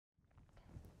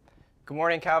Good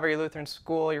morning, Calvary Lutheran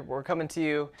School. We're coming to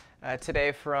you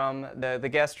today from the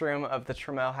guest room of the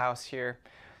Trammell House here.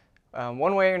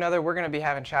 One way or another, we're going to be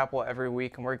having chapel every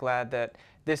week, and we're glad that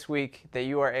this week that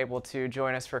you are able to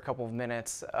join us for a couple of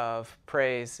minutes of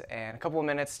praise and a couple of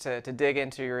minutes to dig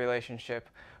into your relationship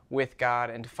with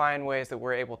God and to find ways that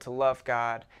we're able to love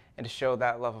God and to show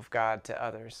that love of God to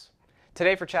others.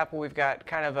 Today for chapel, we've got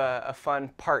kind of a fun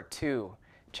part 2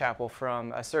 chapel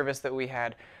from a service that we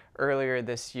had earlier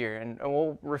this year, and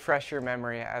we'll refresh your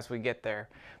memory as we get there.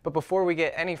 But before we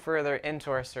get any further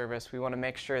into our service, we want to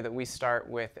make sure that we start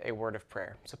with a word of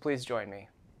prayer. So please join me.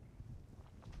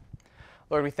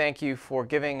 Lord, we thank you for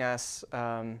giving us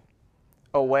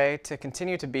a way to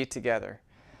continue to be together,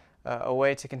 a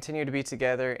way to continue to be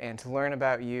together and to learn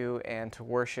about you and to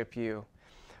worship you.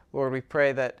 Lord, we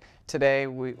pray that today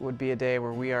would be a day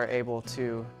where we are able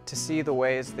to see the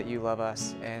ways that you love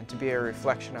us and to be a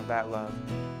reflection of that love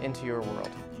into your world.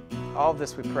 All of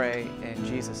this we pray in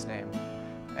Jesus' name.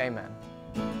 Amen.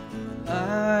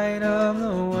 Light of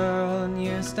the world,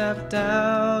 you stepped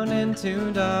down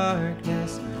into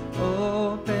darkness.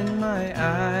 Open my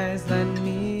eyes, let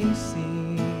me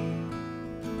see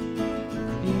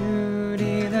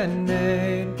beauty that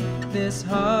made this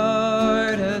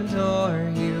heart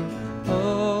adore you.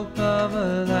 Hope of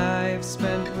a life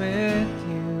spent with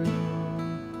you.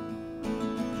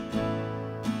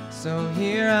 So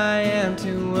here I am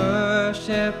to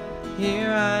worship,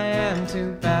 here I am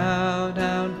to bow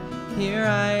down, here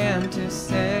I am to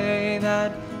say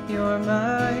that you're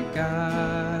my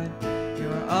God.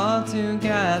 You're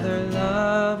altogether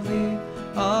lovely,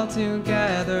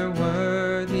 altogether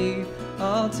worthy,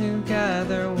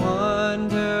 altogether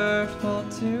wonderful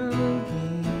to me.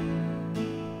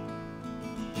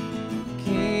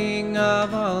 King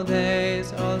of all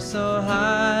days, oh so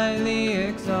highly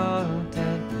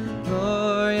exalted,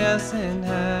 glorious in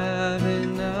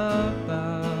heaven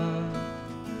above.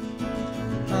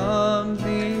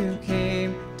 Humbly you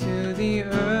came to the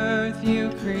earth you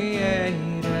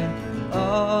created,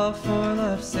 all for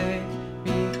love's sake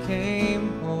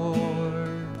became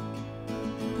poor.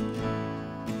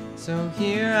 So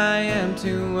here I am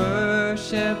to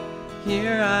worship,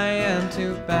 here I am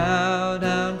to bow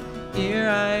down, here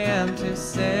I am to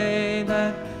say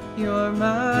that you're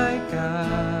my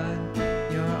God.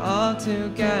 You're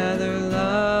altogether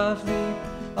lovely,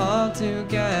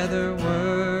 altogether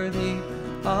worthy,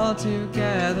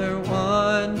 altogether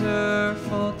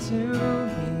wonderful to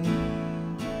me.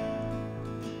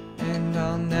 And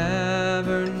I'll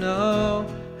never know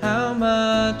how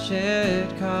much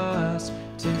it costs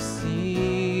to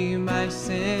see my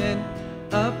sin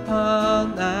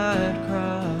upon that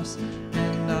cross.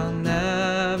 And I'll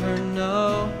never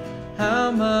know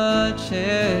how much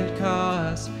it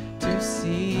costs to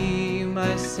see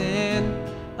my sin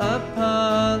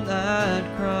upon that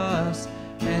cross.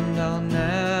 And I'll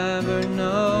never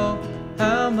know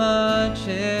how much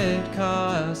it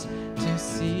costs to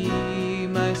see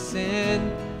my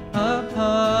sin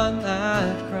upon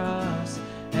that cross.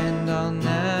 And I'll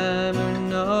never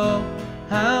know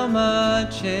how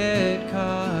much it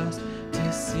costs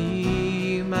to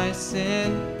see my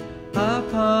sin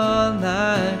upon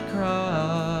that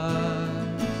cross.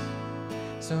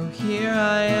 So here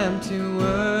I am to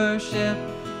worship,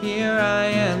 here I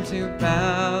am to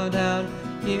bow down,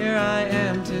 here I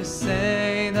am to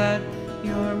say that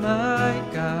you're my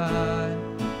God.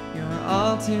 You're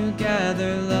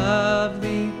altogether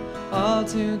lovely,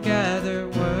 altogether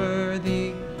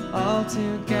worthy,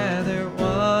 altogether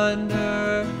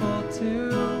wonderful to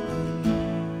me.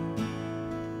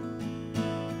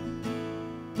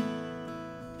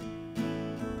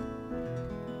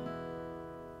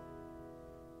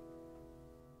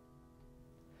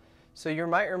 So you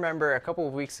might remember a couple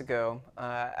of weeks ago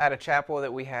at a chapel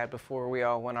that we had before we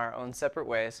all went our own separate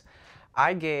ways,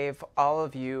 I gave all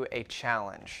of you a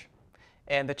challenge.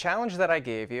 And the challenge that I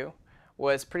gave you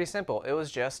was pretty simple. It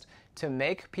was just to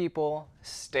make people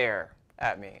stare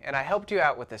at me. And I helped you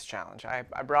out with this challenge. I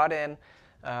brought in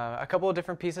a couple of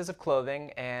different pieces of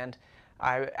clothing, and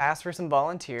I asked for some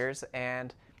volunteers,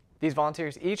 and these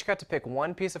volunteers each got to pick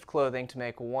one piece of clothing to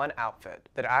make one outfit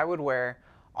that I would wear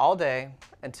all day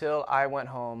until I went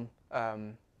home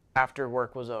after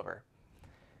work was over.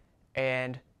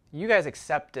 And you guys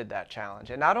accepted that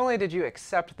challenge. And not only did you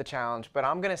accept the challenge, but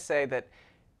I'm going to say that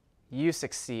you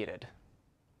succeeded.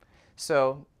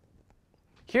 So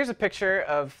here's a picture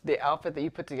of the outfit that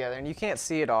you put together, and you can't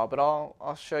see it all, but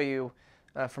I'll show you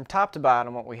from top to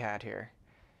bottom what we had here.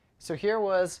 So here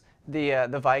was the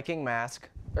Viking mask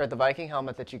or the Viking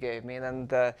helmet that you gave me, and then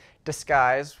the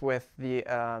disguise with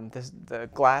the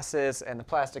glasses and the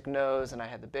plastic nose, and I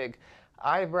had the big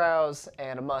eyebrows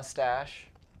and a mustache.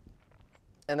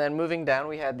 And then moving down,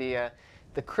 we had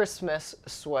the Christmas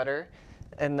sweater,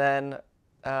 and then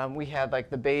we had like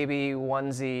the baby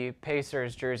onesie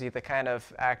Pacers jersey that kind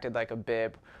of acted like a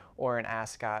bib or an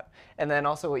ascot. And then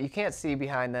also what you can't see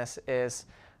behind this is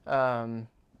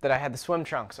that I had the swim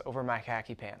trunks over my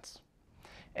khaki pants.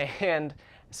 And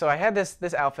so I had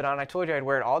this outfit on. I told you I'd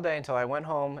wear it all day until I went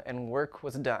home and work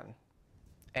was done.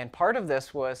 And part of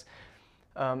this was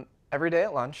every day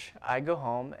at lunch, I go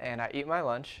home and I eat my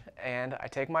lunch and I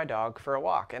take my dog for a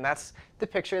walk. And that's the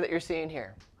picture that you're seeing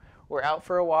here. We're out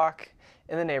for a walk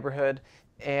in the neighborhood,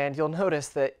 and you'll notice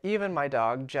that even my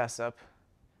dog, Jessup,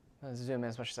 I'll zoom in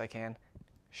as much as I can,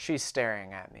 she's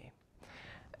staring at me.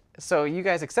 So you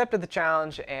guys accepted the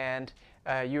challenge, and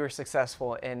you were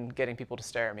successful in getting people to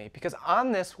stare at me. Because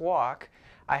on this walk,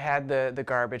 I had the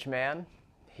garbage man.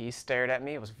 He stared at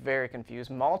me, was very confused.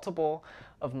 Multiple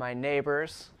of my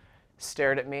neighbors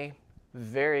stared at me,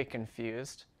 very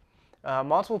confused.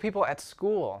 Multiple people at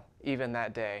school even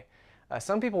that day.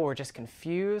 Some people were just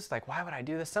confused, like, why would I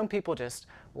do this? Some people just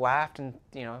laughed and,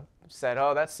 said,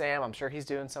 oh, that's Sam. I'm sure he's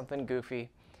doing something goofy.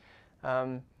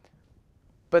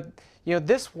 But,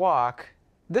 this walk,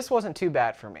 this wasn't too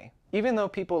bad for me. Even though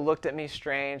people looked at me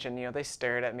strange and, they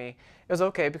stared at me, it was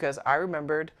okay because I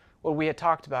remembered what we had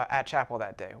talked about at chapel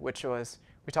that day, which was,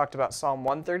 we talked about Psalm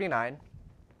 139,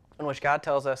 in which God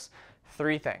tells us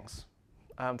three things.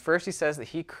 First, he says that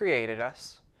he created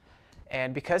us.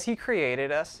 And because he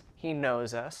created us, he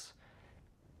knows us.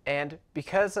 And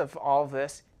because of all of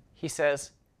this, he says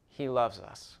he loves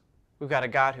us. We've got a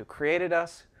God who created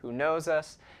us, who knows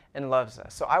us, and loves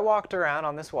us. So I walked around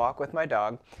on this walk with my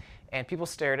dog, and people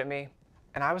stared at me,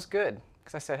 and I was good.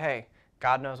 Because I said, hey,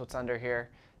 God knows what's under here,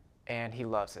 and he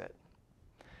loves it.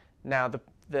 Now,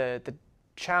 the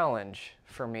challenge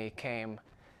for me came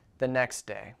the next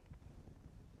day.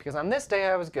 Because on this day,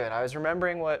 I was good. I was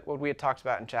remembering what we had talked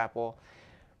about in chapel.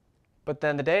 But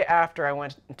then the day after, I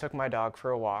went and took my dog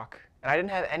for a walk, and I didn't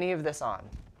have any of this on.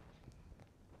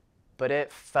 But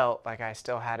it felt like I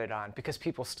still had it on because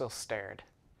people still stared.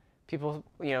 People,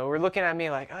 were looking at me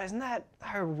like, oh, isn't that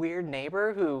our weird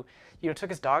neighbor who,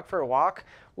 took his dog for a walk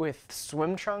with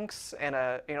swim trunks and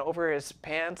over his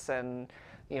pants and,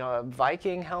 a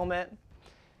Viking helmet?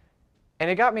 And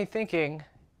it got me thinking,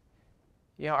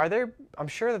 I'm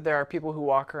sure that there are people who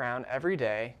walk around every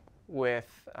day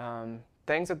with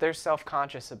things that they're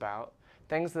self-conscious about,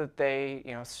 things that they,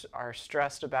 are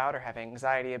stressed about or have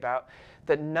anxiety about,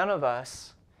 that none of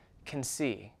us can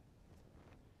see.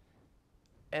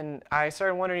 And I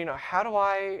started wondering, how do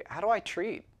I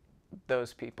treat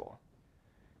those people?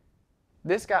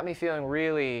 This got me feeling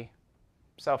really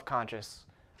self-conscious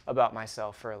about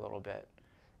myself for a little bit.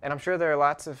 And I'm sure there are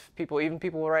lots of people, even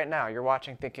people right now, you're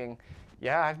watching thinking,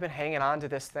 yeah, I've been hanging on to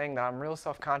this thing that I'm real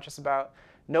self-conscious about.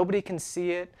 Nobody can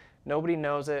see it. Nobody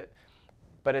knows it,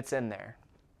 but it's in there.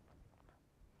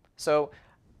 So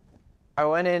I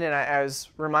went in and I was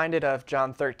reminded of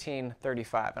John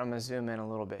 13:35. I'm going to zoom in a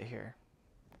little bit here.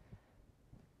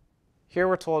 Here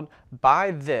we're told,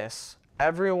 by this,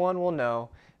 everyone will know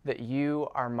that you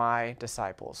are my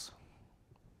disciples,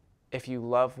 if you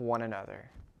love one another.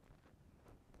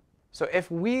 So if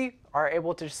we are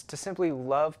able to simply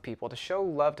love people, to show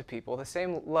love to people, the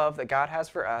same love that God has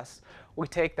for us, we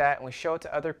take that and we show it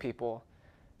to other people,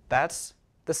 that's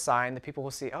the sign that people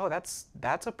will see, oh, that's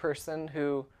a person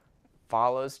who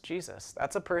follows Jesus.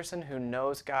 That's a person who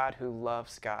knows God, who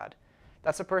loves God.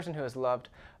 That's a person who is loved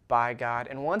by God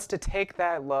and wants to take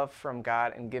that love from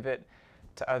God and give it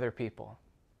to other people.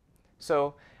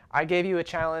 So I gave you a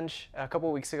challenge a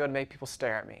couple weeks ago to make people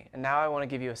stare at me, and now I want to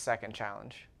give you a second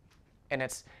challenge. And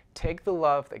it's take the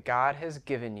love that God has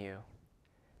given you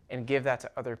and give that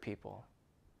to other people.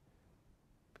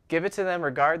 Give it to them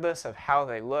regardless of how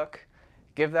they look.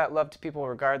 Give that love to people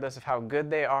regardless of how good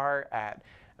they are at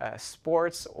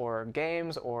sports or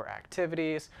games or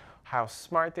activities, how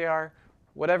smart they are,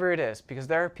 whatever it is. Because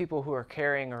there are people who are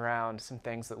carrying around some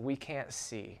things that we can't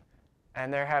see.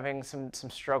 And they're having some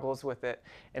struggles with it.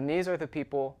 And these are the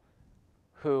people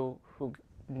who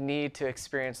need to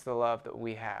experience the love that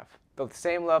we have. The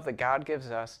same love that God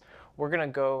gives us, we're going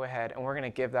to go ahead and we're going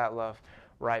to give that love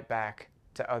right back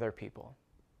to other people.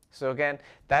 So again,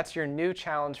 that's your new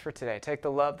challenge for today. Take the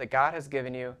love that God has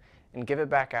given you and give it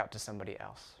back out to somebody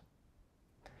else.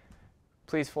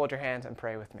 Please fold your hands and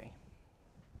pray with me.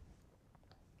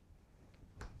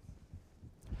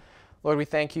 Lord, we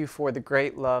thank you for the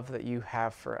great love that you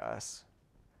have for us.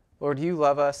 Lord, you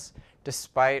love us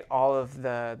despite all of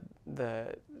the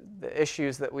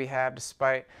issues that we have,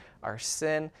 despite our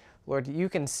sin. Lord, you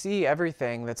can see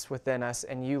everything that's within us,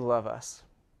 and you love us.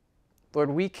 Lord,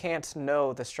 we can't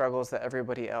know the struggles that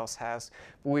everybody else has,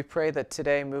 but we pray that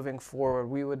today, moving forward,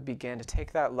 we would begin to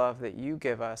take that love that you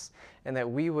give us and that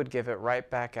we would give it right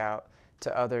back out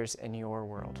to others in your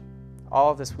world. All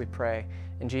of this we pray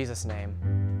in Jesus' name.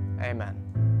 Amen.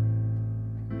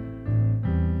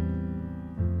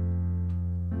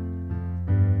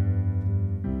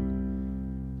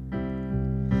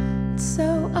 It's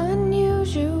so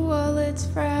unusual, it's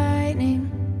frightening.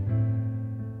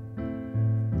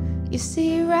 You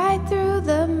see right through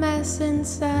the mess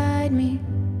inside me,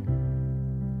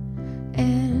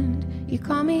 and you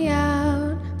call me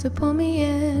out to pull me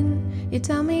in. You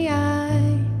tell me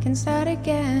I can start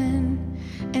again,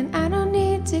 and I don't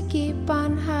need to keep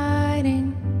on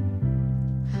hiding.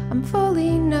 I'm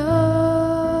fully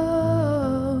known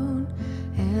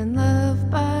and loved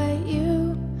by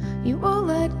you. You won't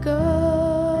let go,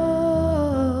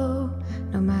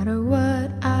 no matter what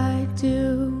I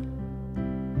do.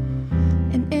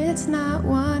 And it's not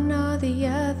one or the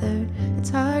other. It's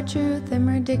hard truth and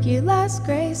ridiculous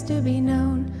grace to be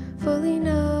known, fully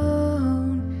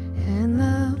known and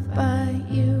loved by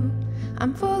you.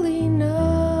 I'm fully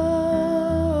known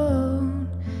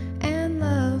and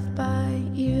loved by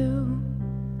you.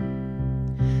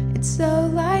 It's so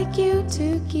like you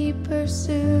to keep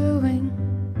pursuing.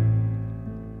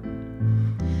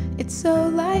 It's so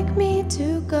like me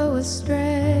to go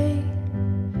astray.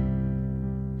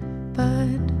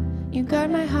 But you guard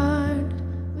my heart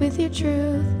with your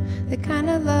truth, the kind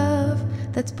of love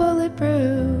that's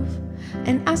bulletproof.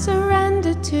 And I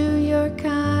surrender to your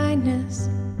kindness.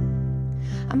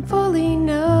 I'm fully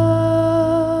known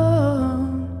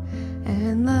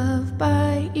and loved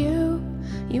by you.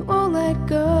 You won't let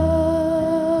go,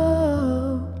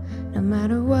 no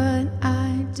matter what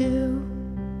I do.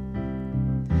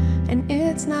 And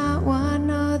it's not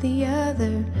one or the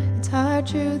other. It's hard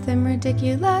truth and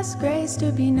ridiculous grace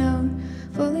to be known,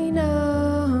 fully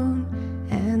known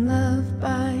and loved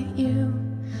by you.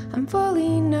 I'm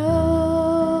fully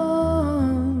known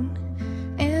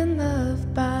and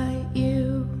loved by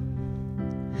you.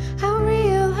 How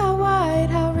real, how wide,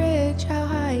 how rich, how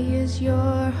high is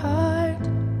your heart?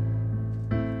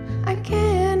 I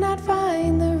cannot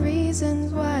find the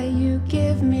reasons why you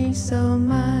give me so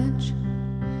much.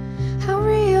 How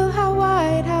real, how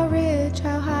wide, how rich,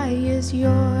 how high is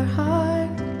your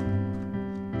heart?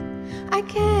 I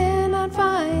cannot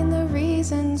find the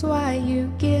reasons why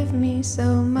you give me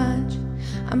so much.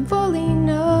 I'm fully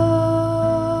known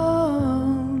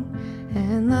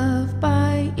and loved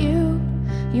by you.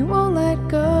 You won't let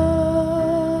go,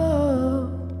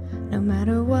 no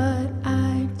matter what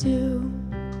I do.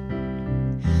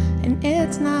 And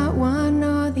it's not one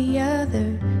or the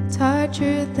other. It's hard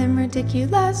truth and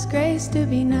ridiculous grace to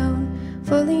be known,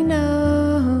 fully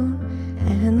known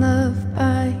and loved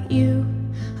by you.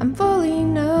 I'm fully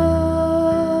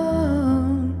known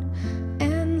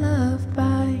and loved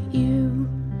by you.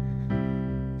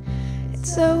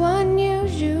 It's so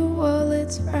unusual,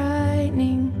 it's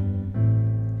frightening.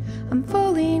 I'm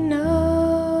fully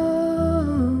known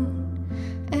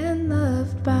and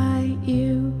loved by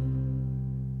you.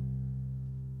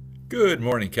 Good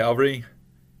morning, Calvary.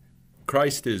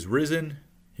 Christ is risen.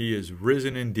 He is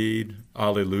risen indeed.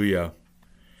 Alleluia.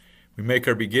 We make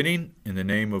our beginning in the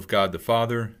name of God the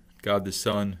Father, God the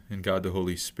Son, and God the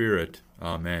Holy Spirit.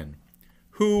 Amen.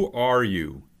 Who are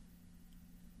you?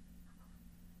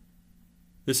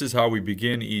 This is how we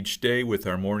begin each day with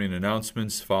our morning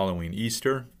announcements following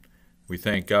Easter. We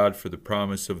thank God for the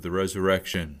promise of the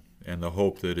resurrection and the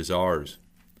hope that is ours.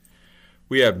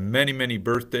 We have many, many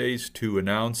birthdays to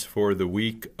announce for the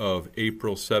week of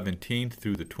April 17th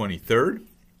through the 23rd.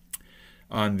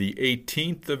 On the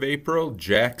 18th of April,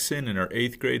 Jackson in our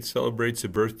 8th grade celebrates a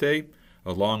birthday,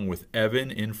 along with Evan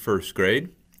in 1st grade.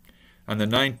 On the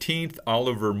 19th,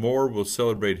 Oliver Moore will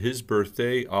celebrate his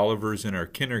birthday. Oliver's in our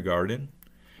kindergarten.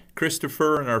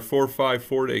 Christopher in our 4-5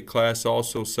 4-day class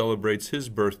also celebrates his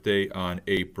birthday on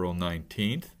April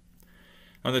 19th.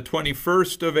 On the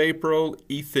 21st of April,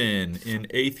 Ethan in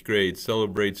 8th grade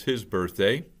celebrates his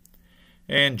birthday.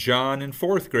 And John in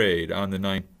 4th grade on the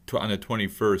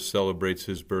 21st celebrates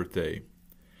his birthday.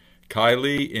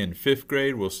 Kylie in 5th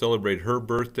grade will celebrate her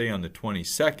birthday on the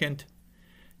 22nd.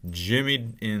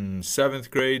 Jimmy in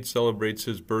 7th grade celebrates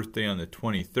his birthday on the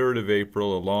 23rd of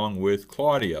April, along with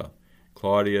Claudia.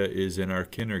 Claudia is in our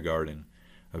kindergarten.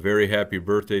 A very happy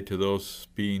birthday to those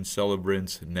being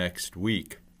celebrants next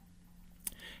week.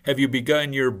 Have you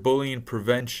begun your bullying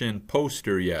prevention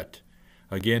poster yet?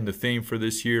 Again, the theme for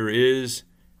this year is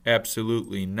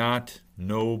absolutely not,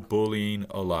 no bullying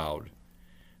allowed.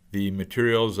 The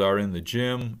materials are in the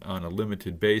gym on a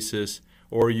limited basis,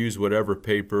 or use whatever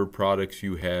paper products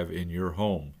you have in your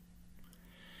home.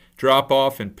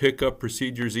 Drop-off and pick-up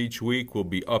procedures each week will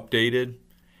be updated.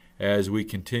 As we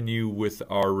continue with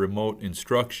our remote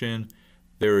instruction,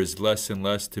 there is less and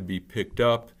less to be picked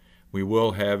up. We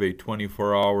will have a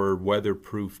 24-hour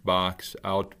weatherproof box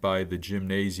out by the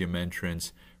gymnasium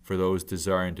entrance for those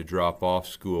desiring to drop off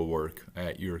schoolwork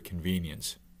at your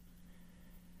convenience.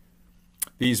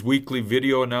 These weekly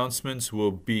video announcements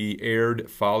will be aired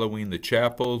following the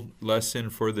chapel lesson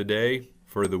for the day,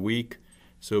 for the week,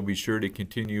 so be sure to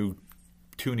continue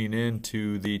tuning in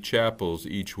to the chapels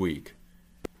each week.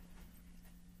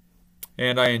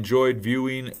 And I enjoyed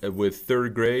viewing with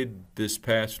third grade this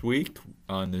past week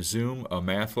on the Zoom a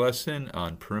math lesson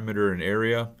on perimeter and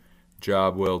area.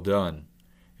 Job well done.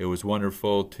 It was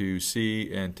wonderful to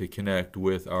see and to connect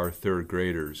with our third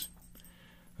graders.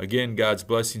 Again, God's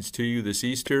blessings to you this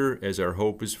Easter as our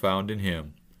hope is found in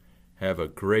Him. Have a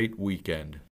great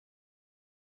weekend.